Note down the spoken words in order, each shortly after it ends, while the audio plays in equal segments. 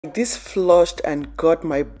This flushed and got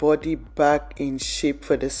my body back in shape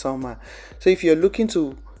for the summer. So if you're looking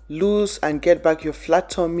to lose and get back your flat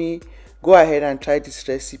tummy, go ahead and try this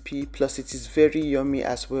recipe. Plus it is very yummy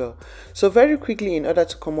as well. So very quickly, in order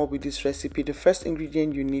to come up with this recipe, the first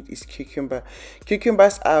ingredient you need is cucumber.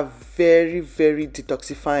 Cucumbers are very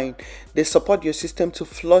detoxifying. They support your system to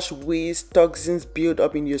flush waste, toxins build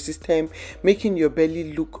up in your system, making your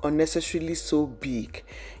belly look unnecessarily so big.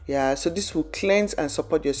 Yeah, so this will cleanse and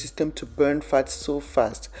support your system to burn fat so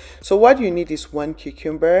fast. So what you need is one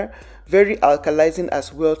cucumber, very alkalizing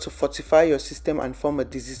as well to fortify your system and form a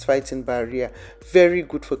disease fighting barrier. Very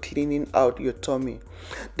good for cleaning out your tummy.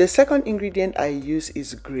 The second ingredient I use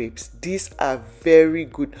is grapes. These are very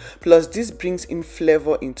good. Plus this brings in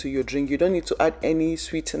flavor into your drink. You don't need to add any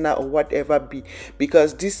sweetener or whatever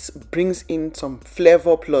because this brings in some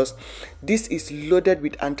flavor. Plus this is loaded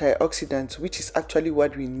with antioxidants, which is actually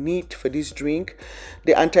what we need for this drink.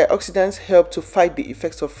 The antioxidants help to fight the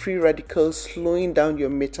effects of free radicals, slowing down your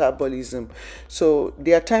metabolism. So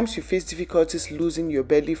there are times you face difficulties losing your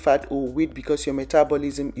belly fat or weight because your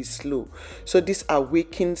metabolism is slow. So this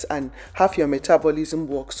awakens and have your metabolism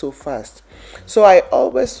work so fast. So I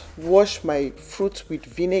always wash my fruits with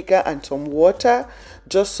vinegar and some water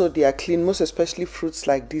just so they are clean, most especially fruits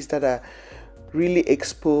like this that are really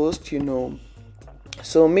exposed,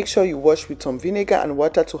 So make sure you wash with some vinegar and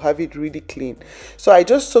water to have it really clean. So I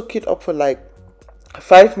just soak it up for like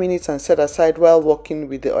 5 minutes and set aside while working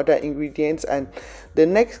with the other ingredients. And the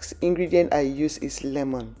next ingredient I use is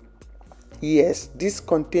lemon. Yes, this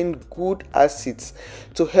contains good acids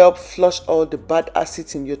to help flush all the bad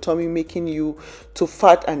acids in your tummy, making you too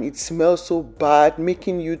fat and it smells so bad,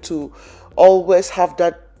 making you to always have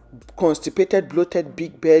that constipated, bloated,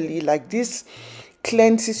 big belly. Like this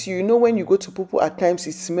cleanses you. When you go to poo at times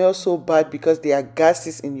it smells so bad because there are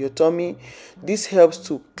gases in your tummy. This helps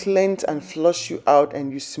to cleanse and flush you out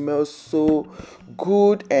and you smell so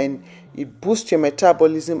good and it boosts your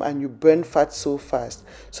metabolism and you burn fat so fast.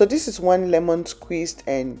 So this is one lemon squeezed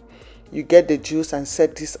and you get the juice and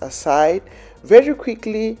set this aside. Very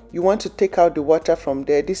quickly you want to take out the water from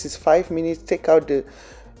there. This is 5 minutes. Take out the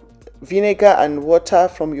vinegar and water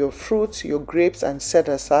from your fruits, your grapes, and set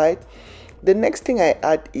aside. The next thing I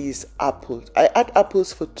add is apples. I add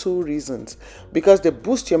apples for 2 reasons. Because they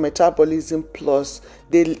boost your metabolism, plus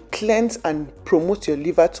they cleanse and promote your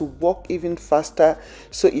liver to work even faster,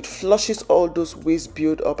 so it flushes all those waste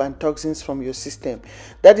build up and toxins from your system.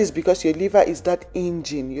 That is because your liver is that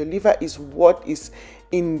engine. Your liver is what is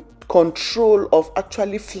in control of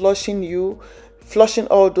actually flushing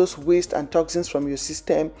all those waste and toxins from your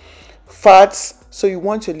system, fats. So you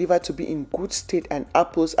want your liver to be in good state, and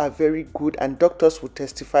apples are very good, and doctors will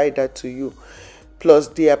testify that to you. Plus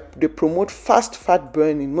they promote fast fat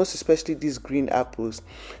burning, most especially these green apples.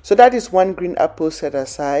 So that is one green apple set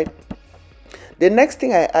aside. The next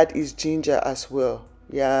thing I add is ginger as well.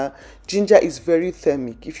 Yeah, ginger is very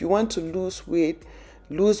thermic. If you want to lose weight,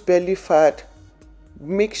 lose belly fat,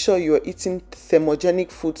 make sure you're eating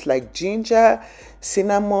thermogenic foods like ginger,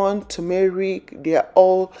 cinnamon, turmeric. They are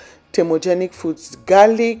all thermogenic foods.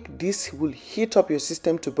 Garlic, this will heat up your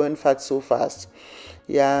system to burn fat so fast.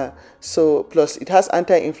 Yeah, so plus it has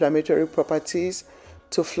anti-inflammatory properties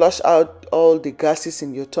to flush out all the gases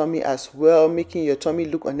in your tummy as well, making your tummy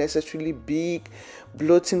look unnecessarily big,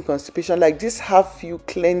 bloating, constipation. Like this have you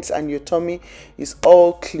cleanse and your tummy is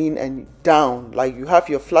all clean and down, like you have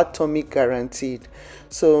your flat tummy guaranteed.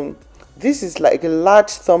 So this is like a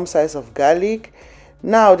large thumb size of garlic.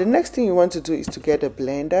 Now the next thing you want to do is to get a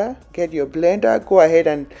blender. Get your blender, go ahead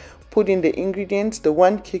and put in the ingredients, the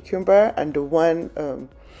one cucumber and the one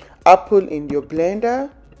apple in your blender.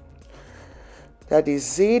 That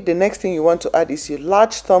is it. The next thing you want to add is your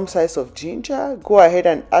large thumb size of ginger. Go ahead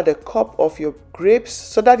and add a cup of your grapes.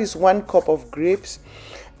 So that is 1 cup of grapes.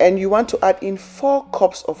 And you want to add in 4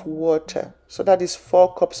 cups of water. So that is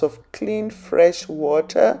 4 cups of clean, fresh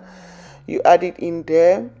water. You add it in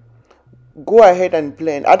there. Go ahead and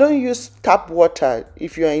blend. I don't use tap water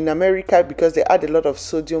if you are in America because they add a lot of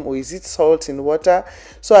sodium, or is it salt in water.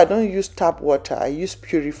 So I don't use tap water. I use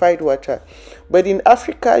purified water. But in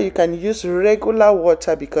Africa you can use regular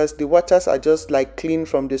water because the waters are just like clean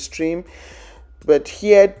from the stream. But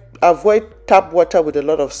here, avoid tap water with a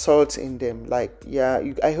lot of salt in them. Like, yeah,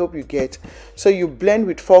 I hope you get. So you blend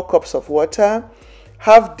with 4 cups of water.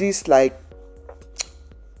 Have this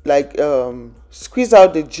squeeze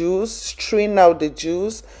out the juice, strain out the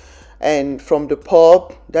juice, and from the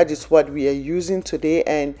pulp. That is what we are using today.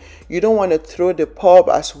 And you don't want to throw the pulp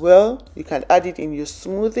as well. You can add it in your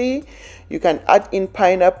smoothie. You can add in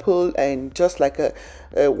pineapple, and just like a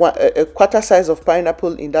quarter size of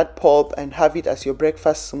pineapple in that pulp, and have it as your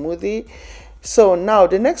breakfast smoothie. So now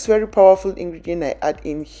the next very powerful ingredient I add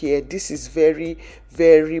in here, this is very,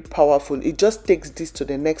 very powerful. It just takes this to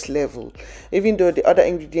the next level. Even though the other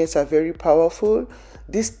ingredients are very powerful,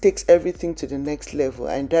 this takes everything to the next level,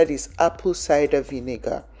 and that is apple cider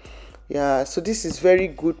vinegar. Yeah, so this is very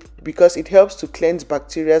good because it helps to cleanse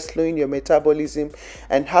bacteria, slowing your metabolism,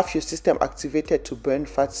 and have your system activated to burn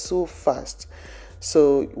fat so fast.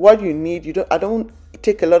 So what you need, I don't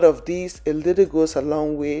take a lot of these. A little goes a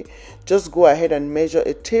long way. Just go ahead and measure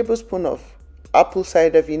a tablespoon of apple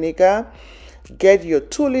cider vinegar. Get your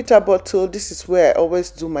 2-liter bottle. This is where I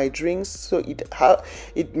always do my drinks, so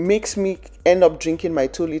it makes me end up drinking my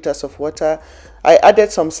 2 liters of water. I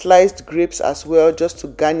added some sliced grapes as well, just to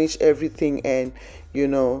garnish everything. And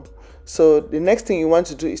so the next thing you want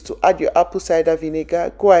to do is to add your apple cider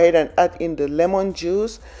vinegar. Go ahead and add in the lemon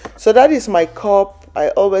juice. So that is my cup. I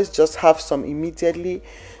always just have some immediately.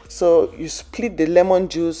 So you split the lemon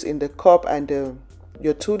juice in the cup and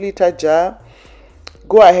your 2-liter jar.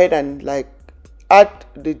 Go ahead and add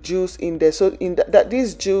the juice in there. So in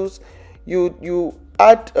this juice, you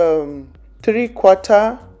add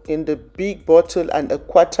 3/4 in the big bottle and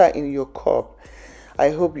 1/4 in your cup. I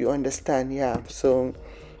hope you understand. Yeah, so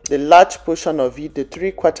the large portion of it, the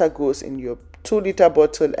 3/4 goes in your 2-liter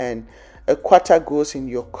bottle, and 1/4 goes in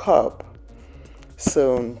your cup.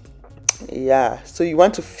 So yeah, so you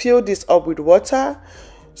want to fill this up with water,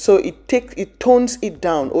 so it tones it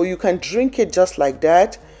down. Or you can drink it just like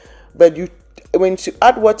that, but when you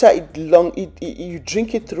add water, you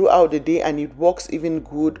drink it throughout the day, and it works even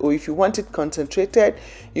good. Or if you want it concentrated,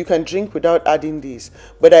 you can drink without adding this.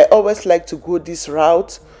 But I always like to go this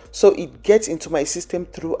route, so it gets into my system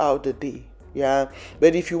throughout the day. Yeah,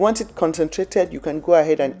 but if you want it concentrated, you can go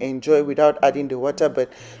ahead and enjoy without adding the water. But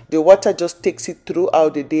the water just takes it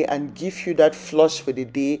throughout the day and gives you that flush for the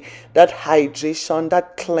day, that hydration,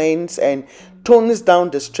 that cleanse, and tones down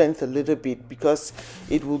the strength a little bit, because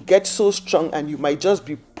it will get so strong and you might just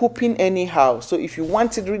be pooping anyhow. So if you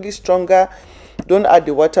want it really stronger, don't add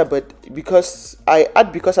the water. But because I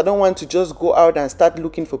don't want to just go out and start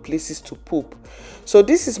looking for places to poop. So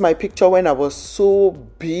this is my picture when I was so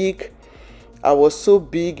big.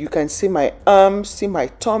 You can see my arms, see my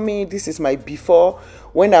tummy. This is my before,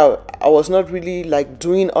 when I was not really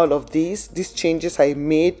doing all of these changes I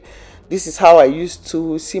made. This is how I used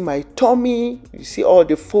to see my tummy. You see all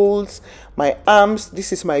the folds, my arms.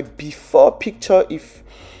 This is my before picture. If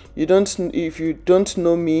you don't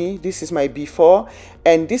know me, this is my before,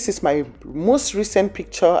 and this is my most recent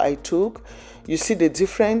picture I took. You see the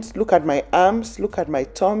difference. Look at my arms, look at my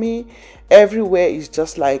tummy. Everywhere is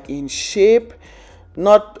just in shape.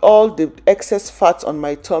 Not all the excess fat on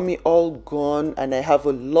my tummy all gone, and I have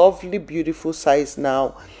a lovely, beautiful size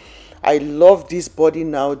now. I love this body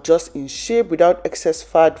now, just in shape, without excess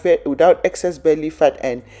fat, without excess belly fat,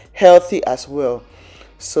 and healthy as well.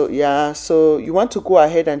 So yeah, so you want to go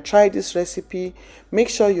ahead and try this recipe. Make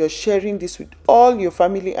sure you're sharing this with all your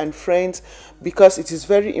family and friends, because it is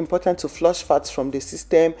very important to flush fats from the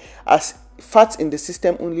system, as fats in the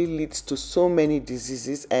system only leads to so many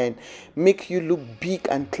diseases and make you look big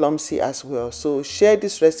and clumsy as well. So share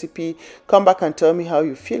this recipe, come back and tell me how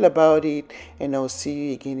you feel about it, and I'll see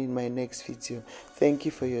you again in my next video. Thank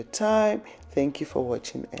you for your time. Thank you for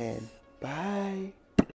watching, and bye.